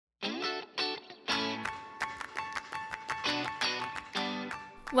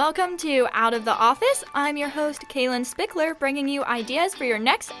Welcome to Out of the Office. I'm your host, Kaylin Spickler, bringing you ideas for your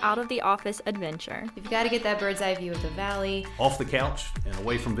next Out of the Office adventure. You've got to get that bird's eye view of the valley. Off the couch and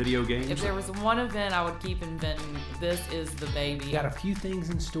away from video games. If there was one event I would keep inventing, this is the baby. Got a few things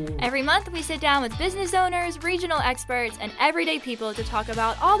in store. Every month, we sit down with business owners, regional experts, and everyday people to talk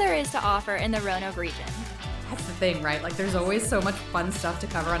about all there is to offer in the Roanoke region. That's the thing, right? Like, there's always so much fun stuff to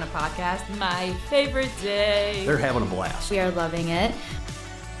cover on a podcast. My favorite day. They're having a blast. We are loving it.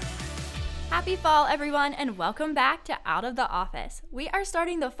 Happy fall, everyone, and welcome back to Out of the Office. We are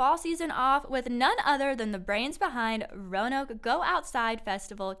starting the fall season off with none other than the brains behind Roanoke Go Outside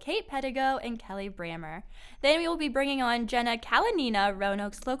Festival, Kate Pettigo and Kelly Brammer. Then we will be bringing on Genya Kalinina,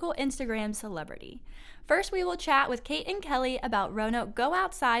 Roanoke's local Instagram celebrity. First, we will chat with Kate and Kelly about Roanoke Go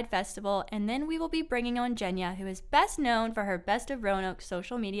Outside Festival, and then we will be bringing on Genya, who is best known for her Best of Roanoke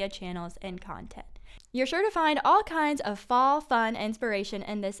social media channels and content. You're sure to find all kinds of fall fun inspiration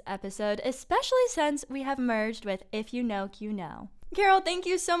in this episode, especially since we have merged with If You Noke, You Know. Carol, thank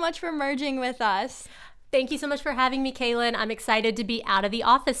you so much for merging with us. Thank you so much for having me, Kaylin. I'm excited to be out of the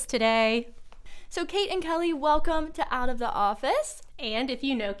office today. So Kate and Kelly, welcome to Out of the Office. And if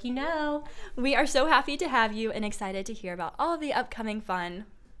you know, you know. We are so happy to have you and excited to hear about all of the upcoming fun.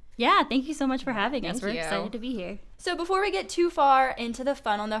 Yeah, thank you so much for having us. Thank We're you. excited to be here. So before we get too far into the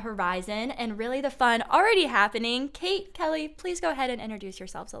fun on the horizon and really the fun already happening, Kate, Kelly, please go ahead and introduce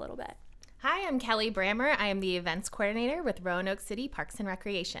yourselves a little bit. Hi, I'm Kelly Brammer. I am the events coordinator with Roanoke City Parks and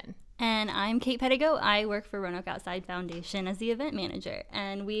Recreation. And I'm Kate Pettigo. I work for Roanoke Outside Foundation as the event manager.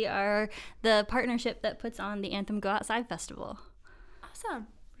 And we are the partnership that puts on the Anthem Go Outside Festival. Awesome.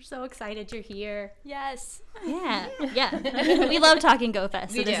 We're so excited you're here. Yes. Yeah. We love talking Go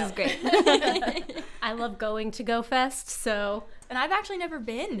Fest, so this is great. I love going to Go Fest, so... And I've actually never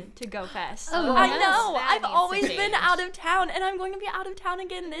been to Go Fest. Oh, I yes. know. That I've needs to always change. been out of town, and I'm going to be out of town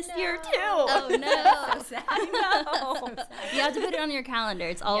again this year, too. Oh, no. I know. You have to put it on your calendar.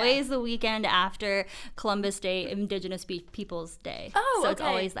 It's always the weekend after Columbus Day, Indigenous Peoples Day. Oh, so okay. it's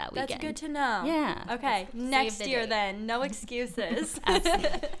always that weekend. That's good to know. Yeah. Okay, next the year date. then. No excuses.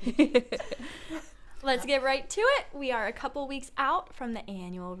 Absolutely. Let's get right to it. We are a couple weeks out from the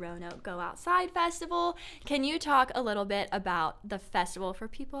annual Roanoke Go Outside Festival. Can you talk a little bit about the festival for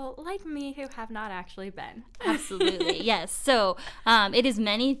people like me who have not actually been? Absolutely, yes. So it is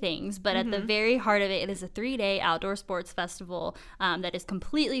many things, but at the very heart of it, it is a 3-day outdoor sports festival that is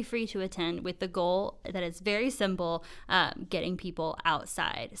completely free to attend with the goal that is very simple, getting people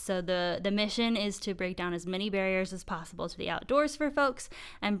outside. So the mission is to break down as many barriers as possible to the outdoors for folks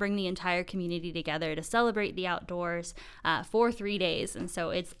and bring the entire community together to celebrate the outdoors for 3 days. And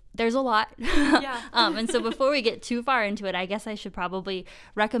so there's a lot. Yeah. And so before we get too far into it, I guess I should probably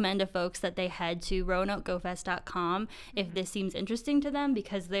recommend to folks that they head to RoanokeGoFest.com if this seems interesting to them,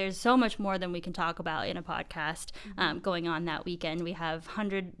 because there's so much more than we can talk about in a podcast going on that weekend. We have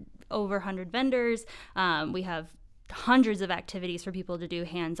over 100 vendors. We have hundreds of activities for people to do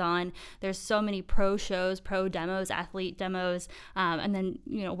hands-on. There's so many pro shows, pro demos, athlete demos, and then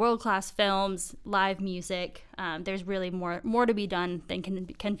world-class films, live music. There's really more to be done than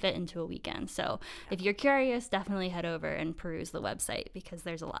can fit into a weekend. So if you're curious, definitely head over and peruse the website because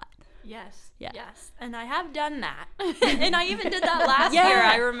there's a lot. Yes. Yeah. Yes. And I have done that. And I even did that last year,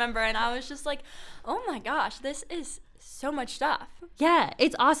 I remember. And I was just like, oh my gosh, this is so much stuff. Yeah,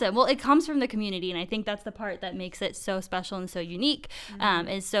 it's awesome. Well, it comes from the community, and I think that's the part that makes it so special and so unique.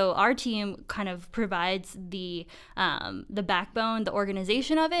 And so our team kind of provides the backbone, the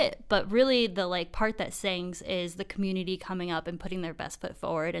organization of it, but really the part that sings is the community coming up and putting their best foot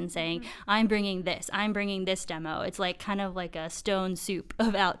forward and saying, I'm bringing this demo. It's kind of like a stone soup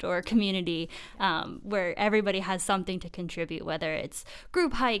of outdoor community where everybody has something to contribute, whether it's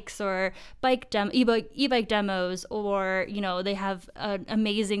group hikes or e-bike demos, or they have an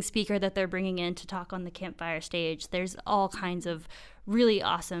amazing speaker that they're bringing in to talk on the campfire stage. There's all kinds of really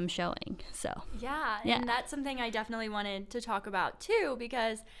awesome showing. So Yeah, and that's something I definitely wanted to talk about too,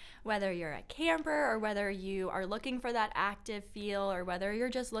 because whether you're a camper or whether you are looking for that active feel or whether you're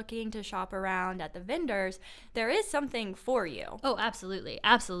just looking to shop around at the vendors, there is something for you. Oh, absolutely.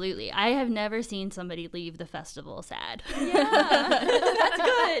 Absolutely. I have never seen somebody leave the festival sad. Yeah, that's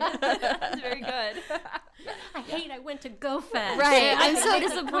good. That's very good. I went to Go Fest. Right. I'm so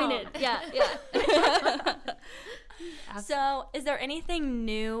disappointed. Yeah. So, is there anything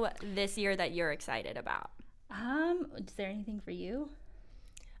new this year that you're excited about? Is there anything for you?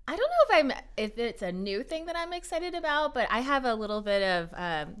 I don't know if it's a new thing that I'm excited about, but I have a little bit of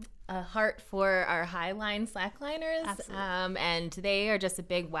a heart for our Highline slackliners. And they are just a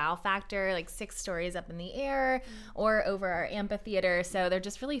big wow factor, like 6 stories up in the air or over our amphitheater. So they're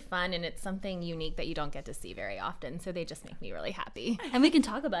just really fun, and it's something unique that you don't get to see very often. So they just make me really happy. And we can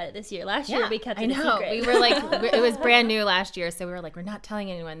talk about it this year. Last year we kept it a secret. We were like, it was brand new last year. So we were like, we're not telling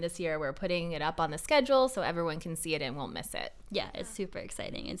anyone. This year we're putting it up on the schedule so everyone can see it and won't miss it. Yeah, it's super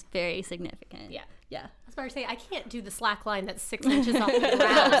exciting. It's very significant. Yeah. I was about to say, I can't do the slack line that's 6 inches off the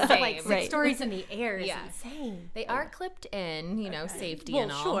ground. Like 6 stories in the air is insane. They are clipped in, safety Well,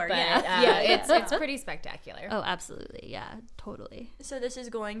 and all. sure, but yeah. it's pretty spectacular. Oh, absolutely. Yeah, totally. So this is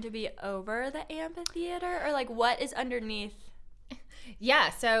going to be over the amphitheater, or like what is underneath? Yeah,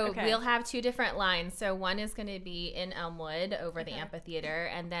 so we'll have 2 different lines. So one is going to be in Elmwood over the amphitheater,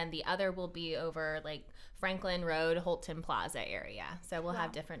 and then the other will be over like Franklin Road, Holton Plaza area. So we'll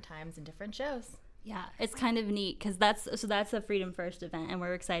have different times and different shows. Yeah, it's kind of neat because that's a Freedom First event, and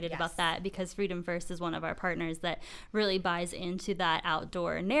we're excited about that because Freedom First is one of our partners that really buys into that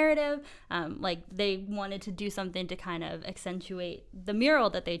outdoor narrative. Like they wanted to do something to kind of accentuate the mural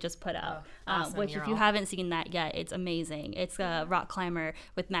that they just put out, which mural. If you haven't seen that yet, it's amazing. It's a rock climber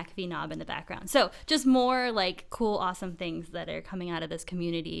with McAfee Knob in the background. So just more like cool, awesome things that are coming out of this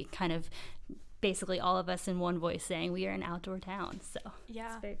community, kind of basically all of us in one voice saying we are an outdoor town. So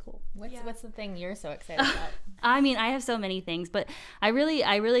it's very cool. What's the thing you're so excited about? I mean, I have so many things, but I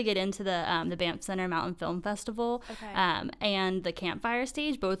really get into the Banff Center Mountain Film Festival and the Campfire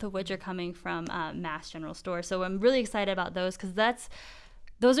Stage, both of which are coming from Mass General Store. So I'm really excited about those because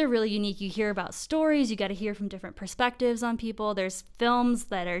those are really unique. You hear about stories, you got to hear from different perspectives on people. There's films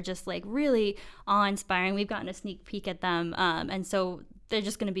that are just like really awe-inspiring. We've gotten a sneak peek at them, and so they're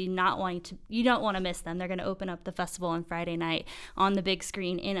just going to be you don't want to miss them. They're going to open up the festival on Friday night on the big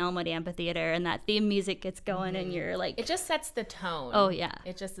screen in Elmwood Amphitheater, and that theme music gets going and you're like... It just sets the tone. Oh, yeah.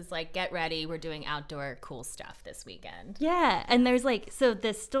 It just is like, get ready, we're doing outdoor cool stuff this weekend. Yeah, and there's like, so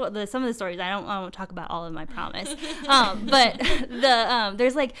some of the stories, I won't talk about all of them, I promise. But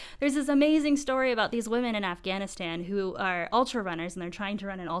there's this amazing story about these women in Afghanistan who are ultra runners, and they're trying to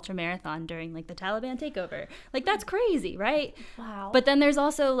run an ultra marathon during like the Taliban takeover. Like, that's crazy, right? Wow. But then there's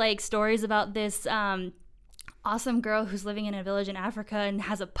also like stories about this awesome girl who's living in a village in Africa and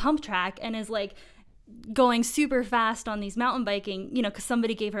has a pump track and is like going super fast on these mountain biking, because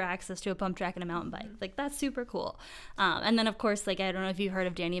somebody gave her access to a pump track and a mountain bike. Like, that's super cool. And then, of course, like, I don't know if you've heard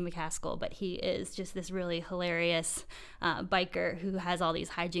of Danny McCaskill, but he is just this really hilarious biker who has all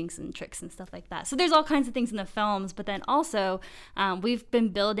these hijinks and tricks and stuff like that. So there's all kinds of things in the films, but then also we've been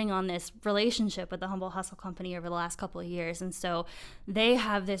building on this relationship with the Humble Hustle Company over the last couple of years. And so they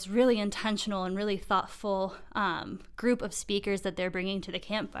have this really intentional and really thoughtful group of speakers that they're bringing to the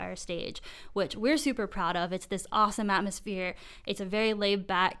Campfire Stage, which we're super proud of. It's this awesome atmosphere. It's a very laid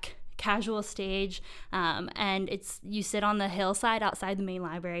back, casual stage, and you sit on the hillside outside the main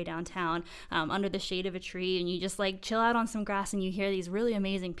library downtown under the shade of a tree, and you just like chill out on some grass, and you hear these really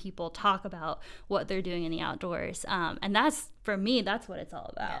amazing people talk about what they're doing in the outdoors, and that's, for me, that's what it's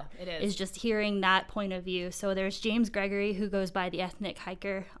all about. Yeah, it is just hearing that point of view. So there's James Gregory, who goes by the Ethnic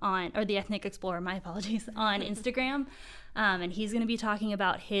Hiker or the Ethnic Explorer, my apologies, on Instagram, and he's going to be talking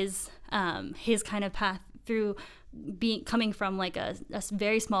about his kind of path through coming from like a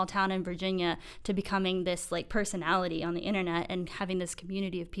very small town in Virginia to becoming this like personality on the internet and having this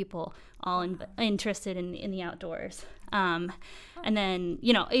community of people all interested in the outdoors. And then,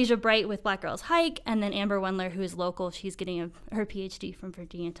 Asia Bright with Black Girls Hike, and then Amber Wendler, who is local. She's getting her PhD from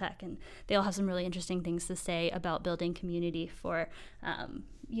Virginia Tech, and they all have some really interesting things to say about building community for,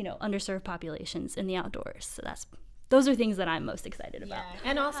 underserved populations in the outdoors. So those are things that I'm most excited about.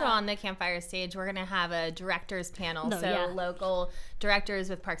 Yeah. And also on the Campfire Stage, we're going to have a directors panel. Local directors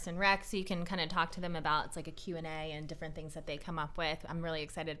with Parks and Rec, so you can kind of talk to them about, it's like a Q&A and different things that they come up with. I'm really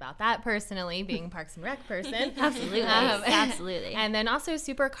excited about that personally, being Parks and Rec person. Absolutely. Absolutely. And then also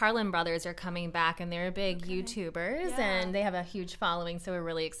Super Carlin Brothers are coming back, and they're big YouTubers, and they have a huge following, so we're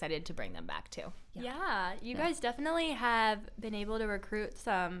really excited to bring them back too. Yeah, you guys definitely have been able to recruit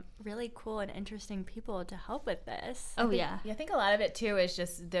some really cool and interesting people to help with this. I think a lot of it too is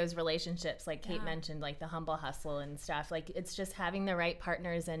just those relationships, like Kate mentioned, like the Humble Hustle and stuff. Like, it's just having the right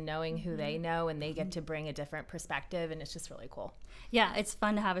partners and knowing who they know, and they get to bring a different perspective, and it's just really cool. Yeah, it's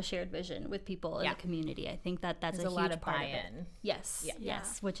fun to have a shared vision with people in the community. I think that's a huge lot of part buy-in. of it.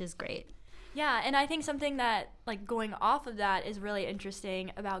 Yes, which is great. Yeah, and I think something that, like, going off of that is really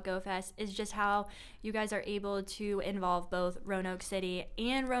interesting about GoFest is just how you guys are able to involve both Roanoke City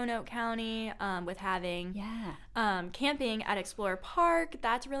and Roanoke County with having camping at Explorer Park.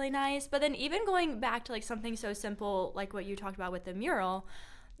 That's really nice. But then even going back to, like, something so simple like what you talked about with the mural,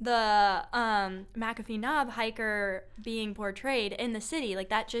 the McAfee Knob hiker being portrayed in the city, like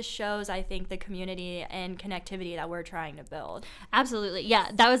that just shows, I think, the community and connectivity that we're trying to build. Absolutely. Yeah,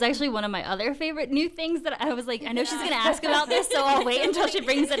 that was actually one of my other favorite new things that I was like, I know she's going to ask about this, so I'll wait until she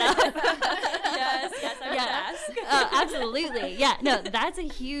brings it up. yes, I would ask. Absolutely. Yeah, no, that's a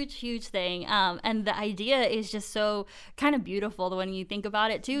huge thing. And the idea is just so kind of beautiful when you think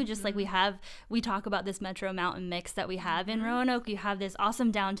about it too. Just like we talk about this Metro Mountain mix that we have in Roanoke. You have this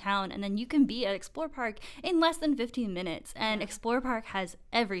awesome downtown, and then you can be at Explore Park in less than 15 minutes. And Explore Park has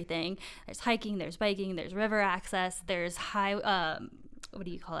everything. There's hiking, there's biking, there's river access, there's high what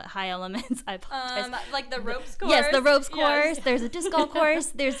do you call it? High elements. I apologize. Like the ropes course. Yes, the ropes course. There's a disc golf course.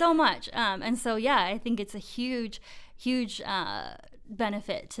 There's so much. And so, yeah, I think it's a huge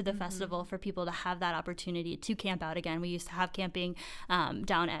benefit to the festival for people to have that opportunity to camp out again. We used to have camping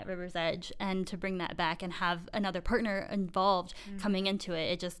down at River's Edge, and to bring that back and have another partner involved coming into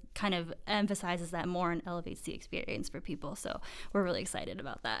it, it just kind of emphasizes that more and elevates the experience for people. So we're really excited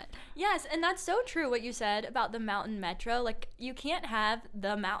about that. Yes, and that's so true what you said about the Mountain Metro. Like, you can't have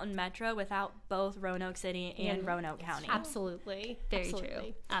the Mountain Metro without both Roanoke City and Roanoke County. Absolutely. Very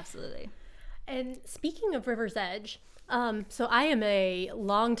true. Absolutely. And speaking of River's Edge, so I am a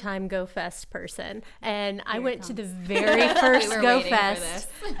longtime Go Fest person, and I went to the very first Go Fest,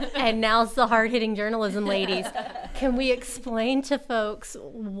 and now's the hard-hitting journalism, ladies. Can we explain to folks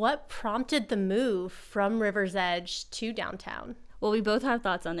what prompted the move from River's Edge to downtown? Well, we both have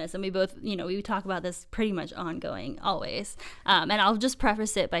thoughts on this, and we both, we talk about this pretty much ongoing, always. And I'll just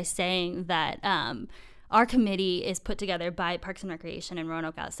preface it by saying that our committee is put together by Parks and Recreation and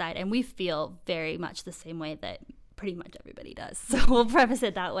Roanoke Outside, and we feel very much the same way that pretty much everybody does. So we'll preface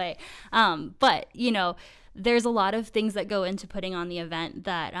it that way. But, there's a lot of things that go into putting on the event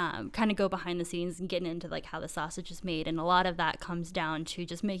that kind of go behind the scenes and getting into like how the sausage is made. And a lot of that comes down to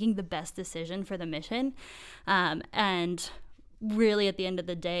just making the best decision for the mission. And really at the end of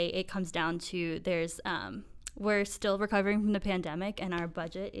the day, it comes down to we're still recovering from the pandemic, and our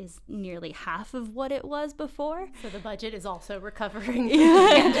budget is nearly half of what it was before. So the budget is also recovering from the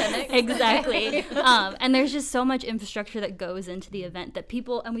pandemic. Exactly. And there's just so much infrastructure that goes into the event that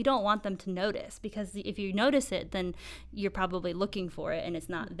and we don't want them to notice, because if you notice it, then you're probably looking for it and it's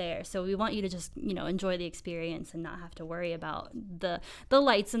not there. So we want you to just, enjoy the experience and not have to worry about the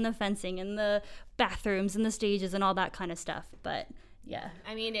lights and the fencing and the bathrooms and the stages and all that kind of stuff. But yeah.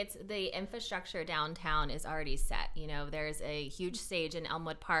 I mean, it's the infrastructure downtown is already set. There's a huge stage in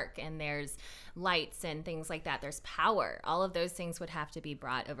Elmwood Park, and there's lights and things like that. There's power. All of those things would have to be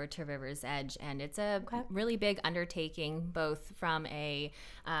brought over to River's Edge, and it's a really big undertaking, both from a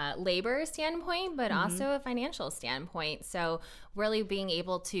labor standpoint, but also a financial standpoint. So really being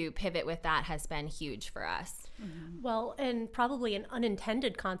able to pivot with that has been huge for us. Well, and probably an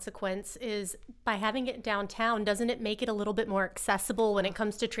unintended consequence is by having it downtown, doesn't it make it a little bit more accessible when it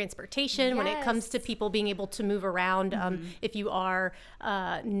comes to transportation, when it comes to people being able to move around? If you are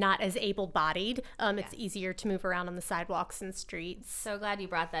not as able-bodied, it's easier to move around on the sidewalks and streets. So glad you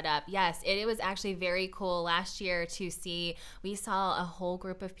brought that up. Yes, it was actually very cool last year to see. We saw a whole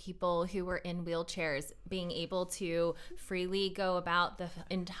group of people who were in wheelchairs being able to freely go about the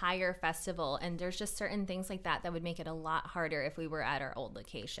entire festival, and there's just certain things like that would make it a lot harder if we were at our old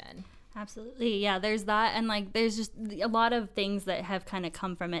location. Absolutely. Yeah, there's that, and there's just a lot of things that have kind of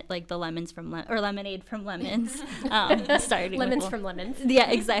come from it, like the lemonade from lemons. Starting lemons from lemons.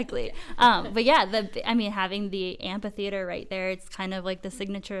 Yeah, exactly. But yeah, having the amphitheater right there, it's kind of like the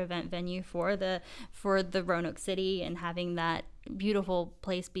signature event venue for the Roanoke City, and having that beautiful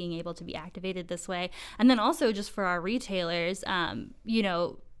place being able to be activated this way. And then also just for our retailers,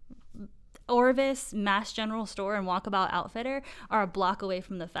 Orvis, Mass General Store, and Walkabout Outfitter are a block away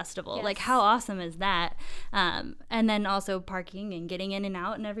from the festival. Yes. Like, how awesome is that? And then also parking and getting in and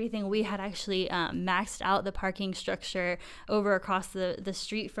out and everything. We had actually maxed out the parking structure over across the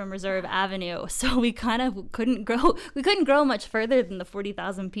street from Reserve Avenue. So we kind of couldn't grow much further than the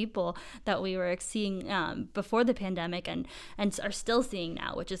 40,000 people that we were seeing before the pandemic and are still seeing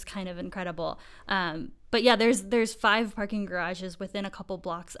now, which is kind of incredible. But yeah, there's 5 parking garages within a couple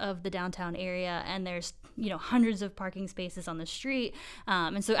blocks of the downtown area, and there's hundreds of parking spaces on the street,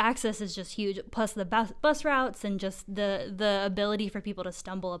 and so access is just huge. Plus the bus routes and just the ability for people to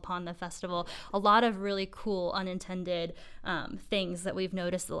stumble upon the festival. A lot of really cool unintended things that we've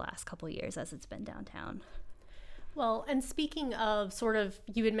noticed the last couple years as it's been downtown. Well, and speaking of sort of,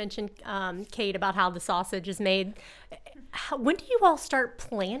 you had mentioned, Kate, about how the sausage is made. When do you all start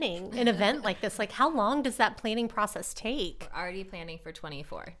planning an event like this? Like, how long does that planning process take? We're already planning for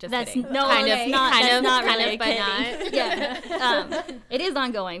 24. Just That's kidding. no, kind that's of, not, kind that's of, not kind really of, but not. Yeah, it is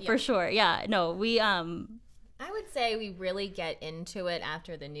ongoing for sure. Yeah, no, we I would say we really get into it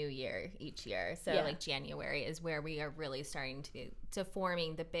after the new year each year. So Yeah. like January is where we are really starting to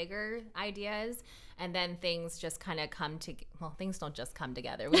forming the bigger ideas, and then things just kind of come to. Well, things don't just come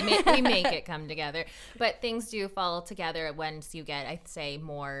together. We make it come together, but things do fall together once you get, I'd say,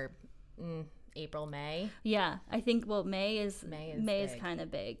 more April, May. yeah, I think May is big. kind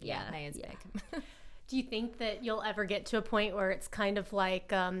of big. Yeah, May is big. Do you think that you'll ever get to a point where it's kind of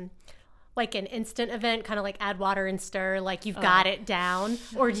like an instant event, kind of like add water and stir, like you've got it down?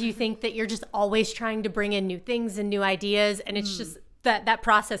 Or do you think that you're just always trying to bring in new things and new ideas, and it's just that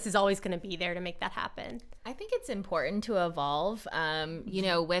process is always going to be there to make that happen? I think it's important to evolve.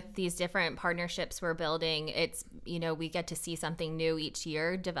 With these different partnerships we're building, it's, we get to see something new each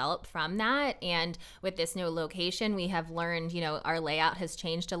year develop from that. And with this new location, we have learned, our layout has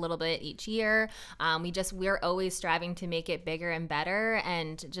changed a little bit each year. We're always striving to make it bigger and better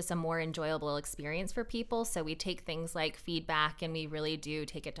and just a more enjoyable experience for people. So we take things like feedback and we really do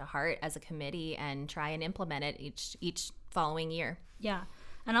take it to heart as a committee and try and implement it each following year. Yeah.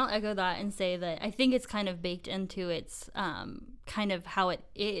 And I'll echo that and say that I think it's kind of baked into its kind of how it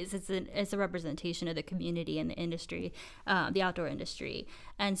is. It's a representation of the community and the industry, the outdoor industry.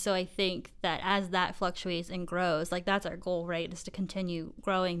 And so I think that as that fluctuates and grows, like that's our goal, right, is to continue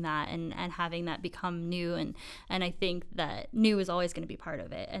growing that and having that become new. And I think that new is always going to be part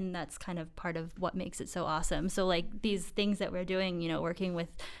of it. And that's kind of part of what makes it so awesome. So like these things that we're doing, working with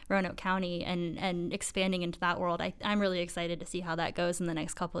Roanoke County and expanding into that world, I'm really excited to see how that goes in the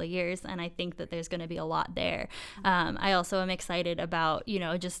next couple of years. And I think that there's going to be a lot there. I also am excited about,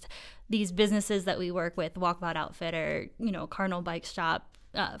 just these businesses that we work with, Walkabout Outfitter, Cardinal Bike Shop,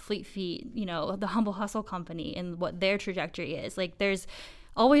 Fleet Feet, the Humble Hustle Company, and what their trajectory is. Like there's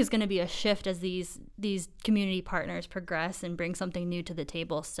always going to be a shift as these community partners progress and bring something new to the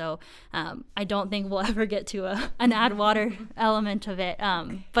table. So I don't think we'll ever get to an add water element of it.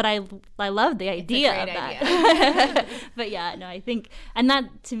 But I love the idea of that. But yeah, no, I think, and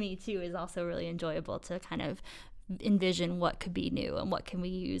that to me too is also really enjoyable to kind of envision what could be new and what can we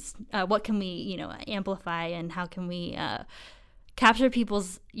use, what can we, amplify, and how can we capture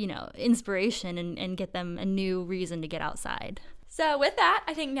people's, inspiration and get them a new reason to get outside. So with that,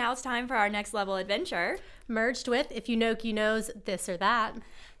 I think now it's time for our next level adventure. Merged with If You Know, You Knows This or That.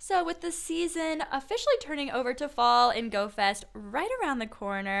 So with the season officially turning over to fall and Go Fest right around the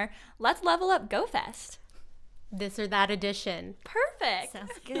corner, let's level up Go Fest. This or That edition. Perfect.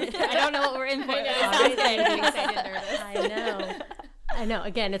 Sounds good. I don't know what we're in for. I know.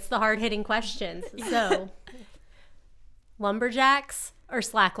 Again, it's the hard-hitting questions. So, lumberjacks or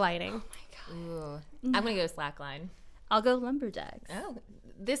slacklining? Ooh, I'm gonna go slackline. I'll go lumberjacks. Oh,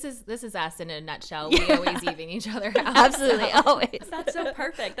 this is us in a nutshell. We always even each other out. Absolutely, always. That's so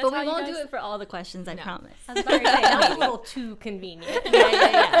perfect. That's But how we you won't guys... do it for all the questions, I promise. I was about to say, that was a little too convenient.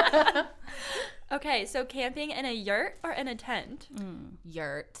 Yeah. Okay, so camping in a yurt or in a tent?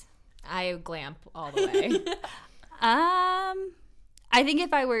 Yurt. I glamp all the way. I think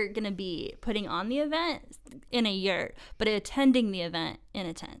if I were going to be putting on the event, in a yurt, but attending the event in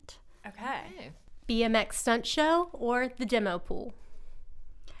a tent. Okay. BMX stunt show or the demo pool?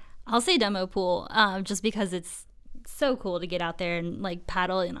 I'll say demo pool, just because it's so cool to get out there and like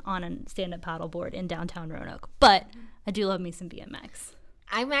paddle on a stand-up paddleboard in downtown Roanoke. But I do love me some BMX.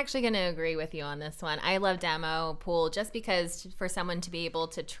 I'm actually going to agree with you on this one. I love demo pool just because for someone to be able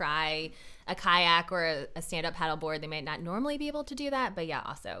to try a kayak or a stand-up paddleboard, they might not normally be able to do that. But yeah,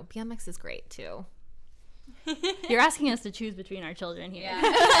 also BMX is great too. You're asking us to choose between our children here.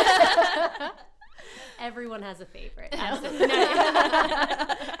 Yeah. Everyone has a favorite. Ask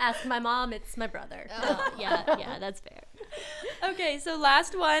my mom, it's my brother. Yeah, that's fair. Okay, so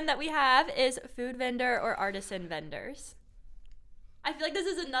last one that we have is food vendor or artisan vendors. I feel like this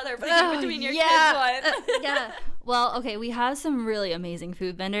is another picking between your kids one. Yeah. Well, okay, we have some really amazing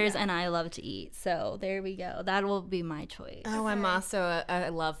food vendors, and I love to eat. So there we go. That will be my choice. Oh, I'm also I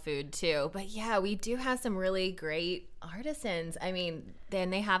love food too. But yeah, we do have some really great artisans. I mean,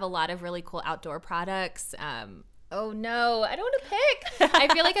 then they have a lot of really cool outdoor products. Oh no, I don't want to pick.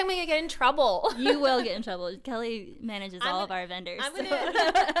 I feel like I'm gonna get in trouble. You will get in trouble. Kelly manages all of our vendors. I'm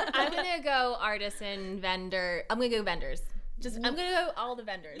gonna go artisan vendor. I'm gonna go vendors. I'm gonna go all the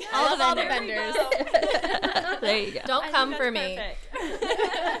vendors. Yes, All the vendors. There you go. Don't come for me.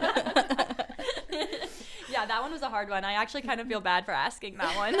 Yeah, Yeah, that one was a hard one. I actually kind of feel bad for asking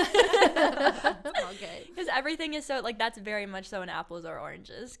that one. It's all good. Because everything is so, like, that's very much so an apples or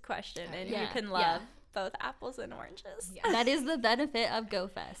oranges question. And you can love both apples and oranges. Yeah. That is the benefit of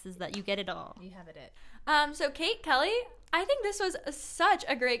GoFest, is that you get it all. You have it. So Kate, Kelly, I think this was such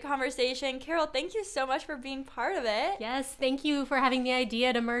a great conversation. Carol, thank you so much for being part of it. Yes, thank you for having the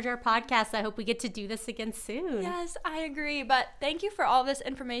idea to merge our podcasts. I hope we get to do this again soon. Yes, I agree. But thank you for all this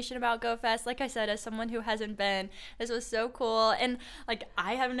information about GoFest. Like I said, as someone who hasn't been, this was so cool. And like,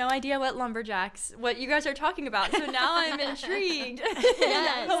 I have no idea what you guys are talking about. So now I'm intrigued.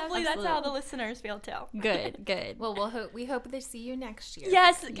 Yes, hopefully that's how absolutely. the listeners feel too. Good. Well, we hope to see you next year.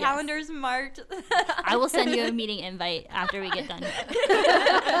 Yes, calendars marked. I will send you a meeting invite after we get done.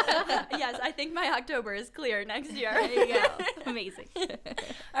 Yes, I think my October is clear next year. There you go. Amazing.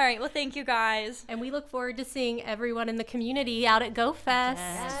 All right, well, thank you guys. And we look forward to seeing everyone in the community out at GoFest.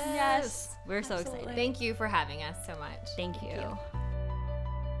 Yes. We're so excited. Thank you for having us so much. Thank you.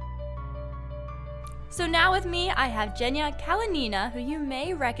 So now with me, I have Genya Kalinina, who you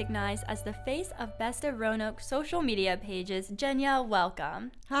may recognize as the face of Best of Roanoke social media pages. Genya,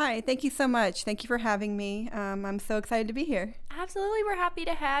 welcome. Hi, thank you so much. Thank you for having me. I'm so excited to be here. Absolutely, we're happy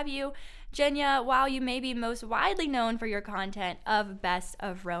to have you. Genya, while you may be most widely known for your content of Best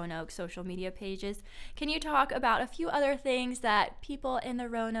of Roanoke social media pages, can you talk about a few other things that people in the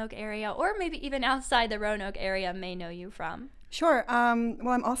Roanoke area, or maybe even outside the Roanoke area, may know you from? Sure. Well,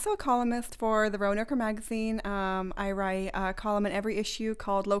 I'm also a columnist for the Roanoke magazine. I write a column in every issue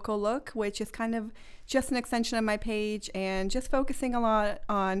called Local Look, which is kind of just an extension of my page and just focusing a lot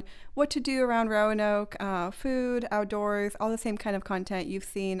on what to do around Roanoke, food, outdoors, all the same kind of content you've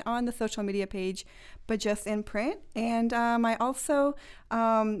seen on the social media page, but just in print. And I also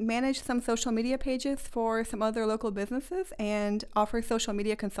manage some social media pages for some other local businesses and offer social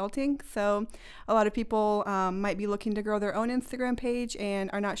media consulting. So a lot of people might be looking to grow their own Instagram page and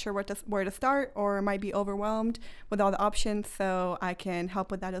are not sure where to start, or might be overwhelmed with all the options. So I can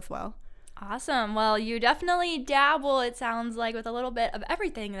help with that as well. Awesome. Well, you definitely dabble, it sounds like, with a little bit of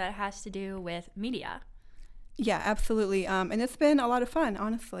everything that has to do with media. Yeah, absolutely. And it's been a lot of fun,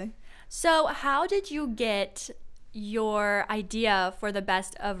 honestly. So how did you get your idea for the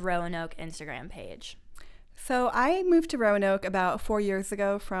Best of Roanoke Instagram page? So I moved to Roanoke about 4 years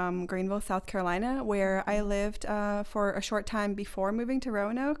ago from Greenville, South Carolina, where I lived for a short time before moving to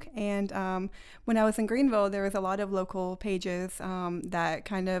Roanoke. And when I was in Greenville, there was a lot of local pages that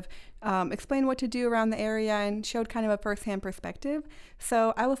kind of explained what to do around the area and showed kind of a firsthand perspective.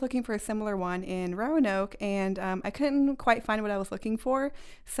 So I was looking for a similar one in Roanoke, and I couldn't quite find what I was looking for.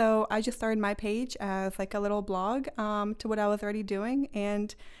 So I just started my page as like a little blog to what I was already doing.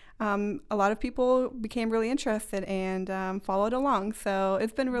 And a lot of people became really interested and followed along. So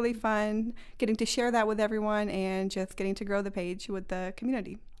it's been really fun getting to share that with everyone and just getting to grow the page with the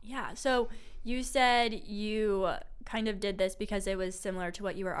community. Yeah, so you said you kind of did this because it was similar to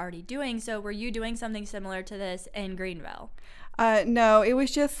what you were already doing. So were you doing something similar to this in Greenville? No, it was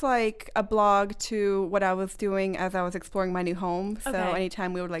just like a blog to what I was doing as I was exploring my new home. So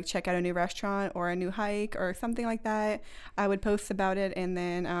anytime we would like check out a new restaurant or a new hike or something like that, I would post about it, and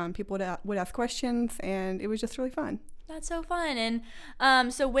then people would ask questions, and it was just really fun. That's so fun.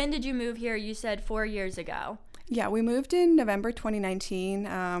 And so when did you move here? You said 4 years ago. Yeah, we moved in November 2019,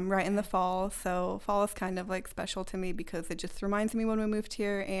 right in the fall. So fall is kind of like special to me because it just reminds me when we moved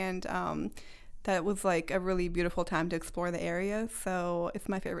here, and that was like a really beautiful time to explore the area. So it's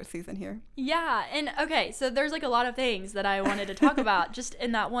my favorite season here. Yeah. And okay, so there's like a lot of things that I wanted to talk about just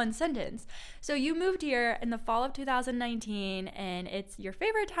in that one sentence. So you moved here in the fall of 2019, and it's your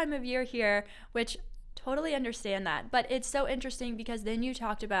favorite time of year here, which totally understand that. But it's so interesting because then you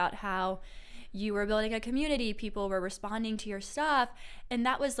talked about how you were building a community, people were responding to your stuff, and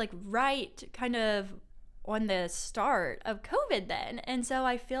that was like right kind of on the start of COVID then. And so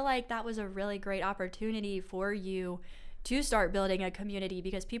I feel like that was a really great opportunity for you to start building a community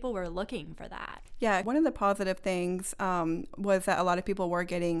because people were looking for that. Yeah, one of the positive things was that a lot of people were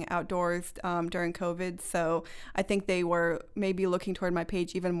getting outdoors during COVID. So I think they were maybe looking toward my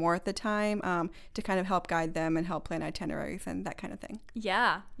page even more at the time to kind of help guide them and help plan itineraries and that kind of thing.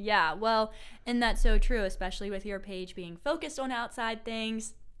 Yeah. Well, and that's so true, especially with your page being focused on outside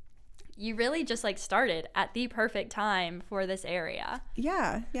things. You really just like started at the perfect time for this area.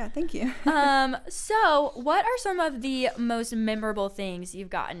 Yeah, thank you. So what are some of the most memorable things you've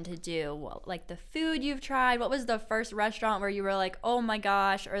gotten to do? Well, like the food you've tried? What was the first restaurant where you were like, oh my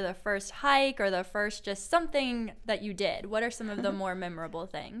gosh, or the first hike, or the first just something that you did? What are some of the more memorable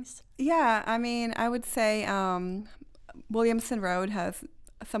things? Yeah, I mean, I would say Williamson Road has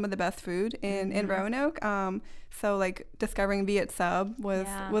some of the best food in Roanoke. So like discovering Viet Sub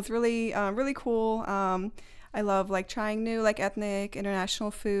was really really cool. I love like trying new like ethnic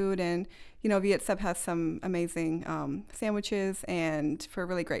international food, and Viet Sub has some amazing sandwiches and for a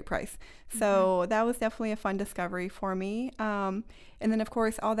really great price. So that was definitely a fun discovery for me. And then of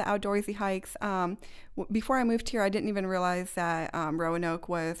course all the outdoorsy hikes. Before I moved here, I didn't even realize that Roanoke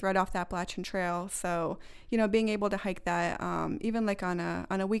was right off the Appalachian Trail. So being able to hike that even like on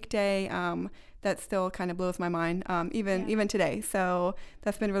a weekday, that still kind of blows my mind even today. So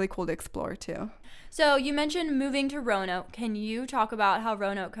that's been really cool to explore too. So you mentioned moving to Roanoke. Can you talk about how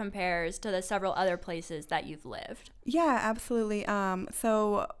Roanoke compares to the several other places that you've lived? Yeah, absolutely.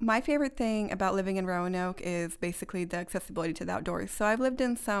 So my favorite thing about living in Roanoke is basically the accessibility to the outdoors. So I've lived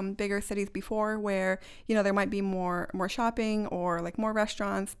in some bigger cities before where, there might be more shopping or like more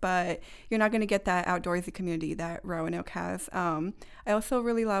restaurants, but you're not going to get that outdoorsy community that Roanoke has. I also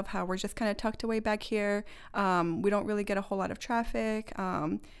really love how we're just kind of tucked away back here. We don't really get a whole lot of traffic.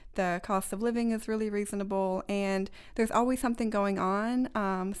 The cost of living is really reasonable, and there's always something going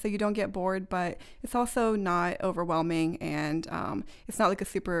on, so you don't get bored, but it's also not overwhelming, and it's not like a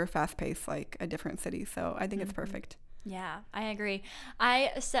super fast-paced like a different city, so I think it's perfect. Yeah, I agree.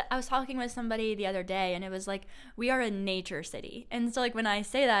 I was talking with somebody the other day, and it was like, we are a nature city. And so like when I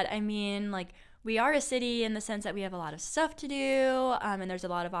say that, I mean like we are a city in the sense that we have a lot of stuff to do, and there's a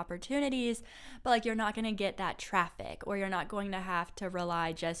lot of opportunities, but like you're not going to get that traffic, or you're not going to have to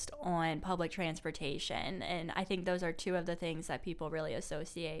rely just on public transportation. And I think those are two of the things that people really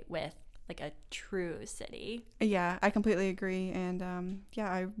associate with like a true city. Yeah, I completely agree. And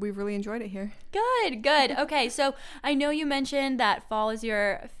we've really enjoyed it here. Good. Okay, so I know you mentioned that fall is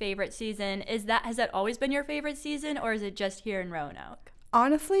your favorite season. Has that always been your favorite season, or is it just here in Roanoke?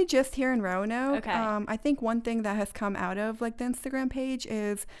 Honestly, just here in Roanoke. Okay. I think one thing that has come out of like the Instagram page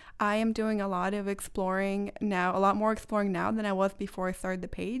is I am doing a lot of exploring now, a lot more exploring now than I was before I started the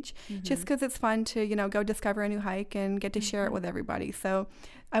page, just because it's fun to, go discover a new hike and get to share it with everybody. So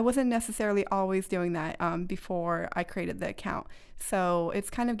I wasn't necessarily always doing that before I created the account. So it's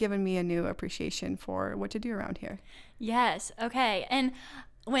kind of given me a new appreciation for what to do around here. Yes. Okay. And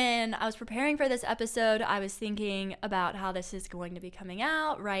when I was preparing for this episode, I was thinking about how this is going to be coming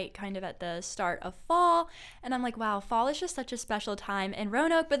out, right, kind of at the start of fall. And I'm like, wow, fall is just such a special time in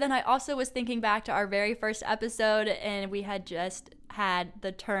Roanoke. But then I also was thinking back to our very first episode, and we had just had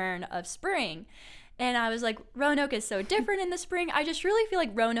the turn of spring. And I was like, Roanoke is so different in the spring. I just really feel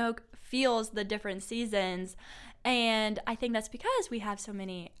like Roanoke feels the different seasons. And I think that's because we have so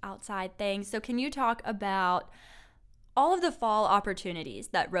many outside things. So can you talk about all of the fall opportunities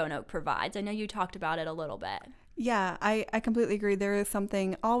that Roanoke provides? I know you talked about it a little bit. Yeah, I completely agree. There is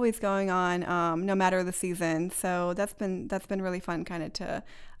something always going on, no matter the season. So that's been really fun kind of to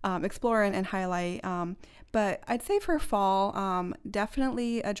explore and highlight. But I'd say for fall,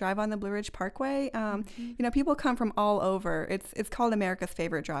 definitely a drive on the Blue Ridge Parkway. People come from all over. It's called America's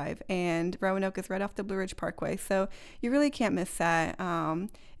Favorite Drive, and Roanoke is right off the Blue Ridge Parkway. So you really can't miss that.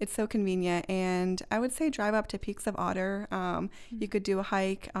 It's so convenient. And I would say drive up to Peaks of Otter. You could do a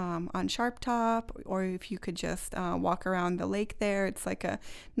hike on Sharp Top, or if you could just walk around the lake there. It's like a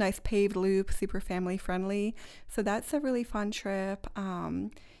nice paved loop, super family friendly. So that's a really fun trip.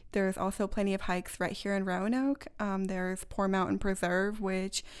 There's also plenty of hikes right here in Roanoke. There's Poor Mountain Preserve,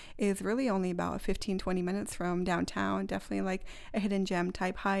 which is really only about 15-20 minutes from downtown. Definitely like a hidden gem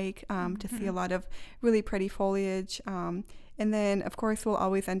type hike to see a lot of really pretty foliage. And then, of course, we'll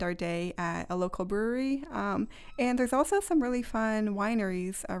always end our day at a local brewery. And there's also some really fun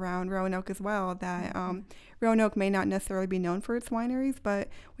wineries around Roanoke as well that Roanoke may not necessarily be known for its wineries, but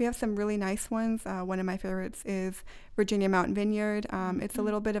we have some really nice ones. One of my favorites is Virginia Mountain Vineyard. It's a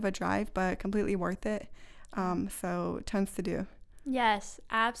little bit of a drive, but completely worth it. So tons to do. Yes,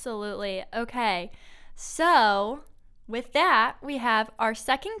 absolutely. Okay, so with that, we have our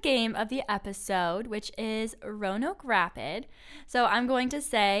second game of the episode, which is Roanoke Rapid. So I'm going to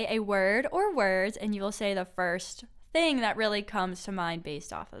say a word or words, and you will say the first thing that really comes to mind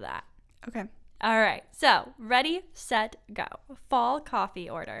based off of that. Okay. All right. So ready, set, go. Fall coffee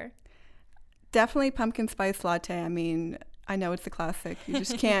order. Definitely pumpkin spice latte. I mean, I know it's a classic. You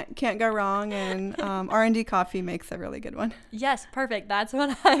just can't go wrong, and R&D coffee makes a really good one. Yes, perfect. That's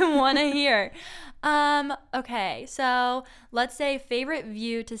what I want to hear. Okay, so let's say favorite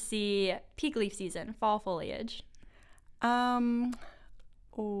view to see peak leaf season, fall foliage. I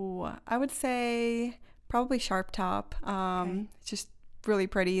would say probably Sharp Top. It's just really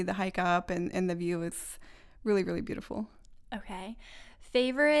pretty. The hike up and the view is really, really beautiful. Okay.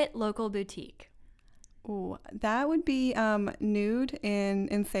 Favorite local boutique? Ooh, that would be Nude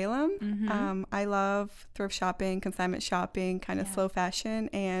in Salem. Mm-hmm. I love thrift shopping, consignment shopping, kind of slow fashion,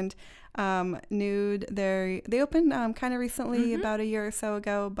 and Nude. They opened kind of recently, about a year or so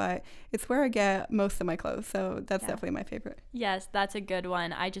ago, but it's where I get most of my clothes, so that's definitely my favorite. Yes, that's a good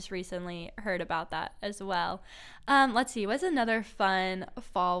one. I just recently heard about that as well. Let's see, what's another fun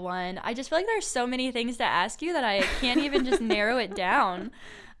fall one? I just feel like there's so many things to ask you that I can't even just narrow it down.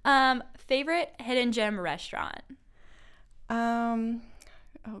 Favorite hidden gem restaurant? Oh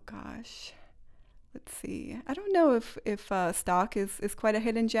gosh. Let's see. I don't know if Stock is quite a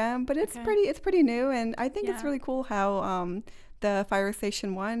hidden gem, but it's pretty new, and I think it's really cool how the Fire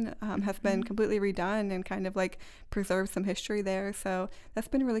Station 1 has been completely redone and kind of like preserved some history there. So that's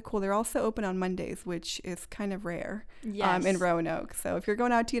been really cool. They're also open on Mondays, which is kind of rare in Roanoke. So if you're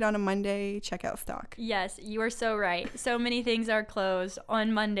going out to eat on a Monday, check out Stock. Yes, you are so right. So many things are closed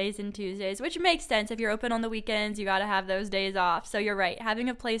on Mondays and Tuesdays, which makes sense. If you're open on the weekends, you got to have those days off. So you're right. Having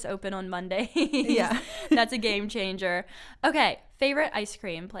a place open on Mondays, that's a game changer. Okay, favorite ice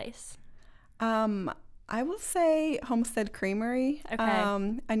cream place? I will say Homestead Creamery. Okay.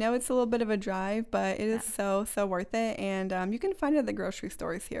 I know it's a little bit of a drive, but it is so worth it. And you can find it at the grocery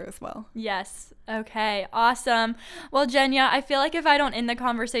stores here as well. Yes. Okay. Awesome. Well, Genya, I feel like if I don't end the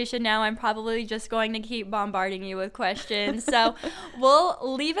conversation now, I'm probably just going to keep bombarding you with questions. So we'll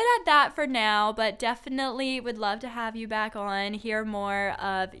leave it at that for now, but definitely would love to have you back on, hear more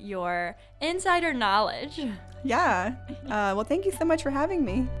of your insider knowledge. Yeah. Well, thank you so much for having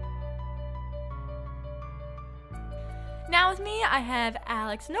me. Now with me, I have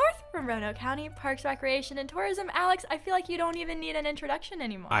Alex North from Roanoke County Parks, Recreation, and Tourism. Alex, I feel like you don't even need an introduction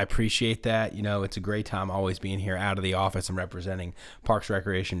anymore. I appreciate that. You know, it's a great time always being here out of the office and representing Parks,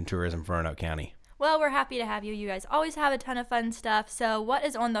 Recreation, and Tourism for Roanoke County. Well, we're happy to have you. You guys always have a ton of fun stuff. So what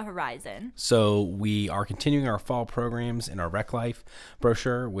is on the horizon? So we are continuing our fall programs in our Rec Life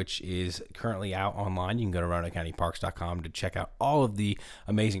brochure, which is currently out online. You can go to RoanokeCountyParks.com to check out all of the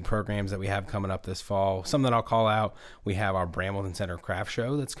amazing programs that we have coming up this fall. Some that I'll call out, we have our Brambleton Center Craft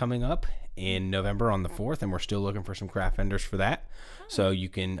Show that's coming up in November on the 4th, and we're still looking for some craft vendors for that. So you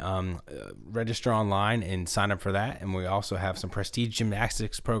can register online and sign up for that. And we also have some prestige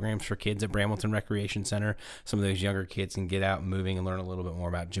gymnastics programs for kids at Brambleton Recreation Center. Some of those younger kids can get out and moving and learn a little bit more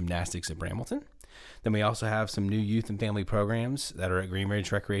about gymnastics at Brambleton. Then we also have some new youth and family programs that are at Green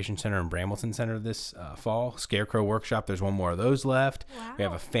Ridge Recreation Center and Brambleton Center this fall. Scarecrow Workshop, there's one more of those left. Wow. We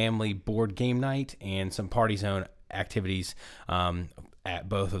have a family board game night and some party zone activities at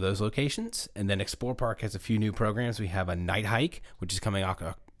both of those locations. And then Explore Park has a few new programs. We have a night hike, which is coming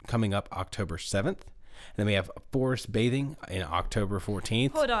up October 7th. And then we have forest bathing in October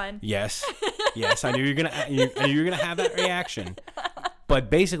 14th. Hold on. Yes. I knew you were gonna have that reaction. But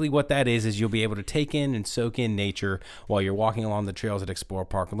basically what that is you'll be able to take in and soak in nature while you're walking along the trails at Explore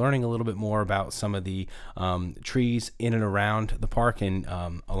Park, learning a little bit more about some of the trees in and around the park and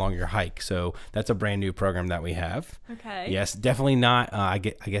along your hike. So that's a brand new program that we have. Okay. Yes, definitely not. I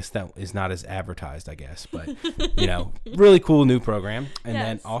guess that is not as advertised, I guess. But, really cool new program. And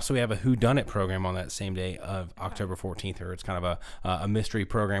then also we have a whodunit program on that same day of October 14th, or it's kind of a mystery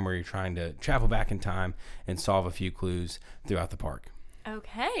program where you're trying to travel back in time and solve a few clues throughout the park.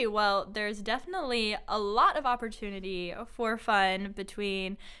 Okay, well, there's definitely a lot of opportunity for fun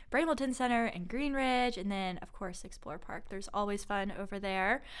between Brambleton Center and Green Ridge, and then, of course, Explore Park. There's always fun over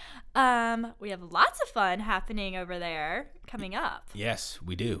there. We have lots of fun happening over there coming up. Yes,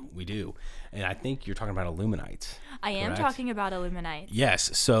 we do. And I think you're talking about Illuminites. I am talking about Illuminites.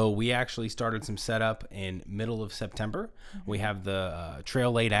 Yes, so we actually started some setup in middle of September. We have the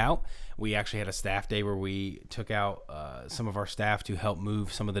trail laid out. We actually had a staff day where we took out some of our staff to help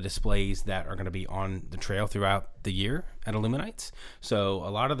move some of the displays that are going to be on the trail throughout the year at Illuminites. So a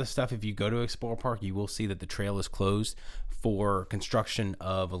lot of the stuff, if you go to Explore Park, you will see that the trail is closed for construction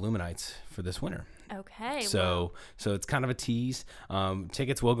of Illuminites for this winter. Okay. So it's kind of a tease.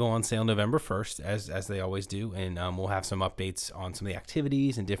 Tickets will go on sale November 1st, as they always do, and we'll have some updates on some of the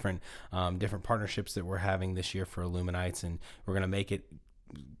activities and different partnerships that we're having this year for Illuminites, and we're going to make it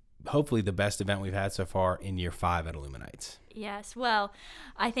hopefully the best event we've had so far in year 5 at Illuminites. Yes, well,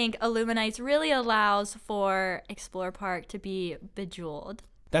 I think Illuminites really allows for Explore Park to be bejeweled.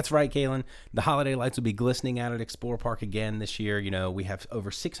 That's right, Kaylin. The holiday lights will be glistening out at Explore Park again this year. We have over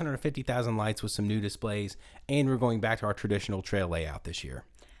 650,000 lights with some new displays, and we're going back to our traditional trail layout this year.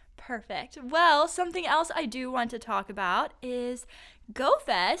 Perfect. Well, something else I do want to talk about is Go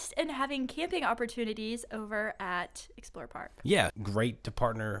Fest and having camping opportunities over at Explore Park. Yeah, great to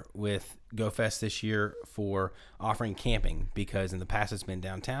partner with Go Fest this year for offering camping, because in the past it's been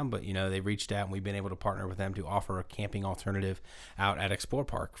downtown, but they reached out and we've been able to partner with them to offer a camping alternative out at Explore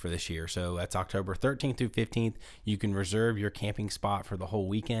Park for this year. So that's October 13th through 15th. You can reserve your camping spot for the whole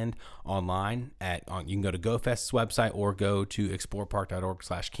weekend online you can go to Go Fest's website or go to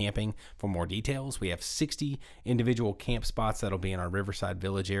explorepark.org/camping for more details. We have 60 individual camp spots that'll be in our Riverside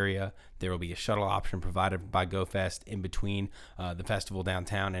Village area. There will be a shuttle option provided by Go Fest in between the festival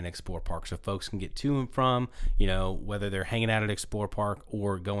downtown and Explore Park, so folks can get to and from, whether they're hanging out at Explore Park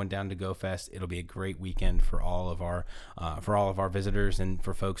or going down to Go Fest. It'll be a great weekend for all of our visitors and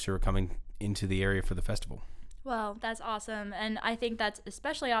for folks who are coming into the area for the festival. Well, that's awesome. And I think that's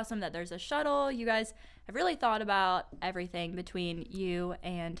especially awesome that there's a shuttle. You guys have really thought about everything between you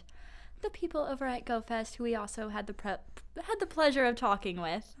and the people over at Go Fest, who we also had the pleasure of talking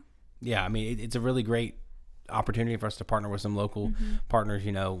with. Yeah, I mean, it's a really great opportunity for us to partner with some local partners,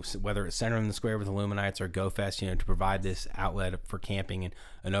 whether it's Center in the Square with Illuminates or Go Fest, to provide this outlet for camping and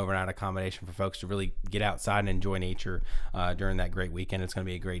an overnight accommodation for folks to really get outside and enjoy nature during that great weekend. It's going to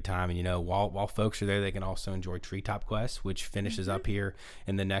be a great time. And, while folks are there, they can also enjoy Treetop Quest, which finishes up here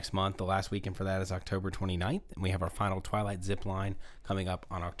in the next month. The last weekend for that is October 29th. And we have our final Twilight Zip Line coming up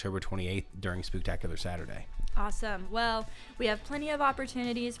on October 28th during Spooktacular Saturday. Awesome. Well, we have plenty of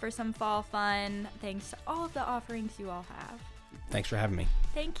opportunities for some fall fun, thanks to all of the offerings you all have. Thanks for having me.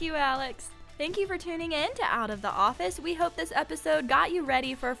 Thank you, Alex. Thank you for tuning in to Out of the Office. We hope this episode got you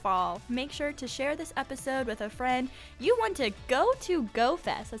ready for fall. Make sure to share this episode with a friend you want to go to Go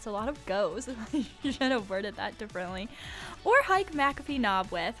Fest. That's a lot of goes. You should have worded that differently. Or hike McAfee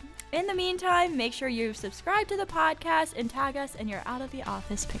Knob with. In the meantime, make sure you subscribe to the podcast and tag us in your Out of the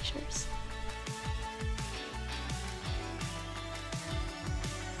Office pictures.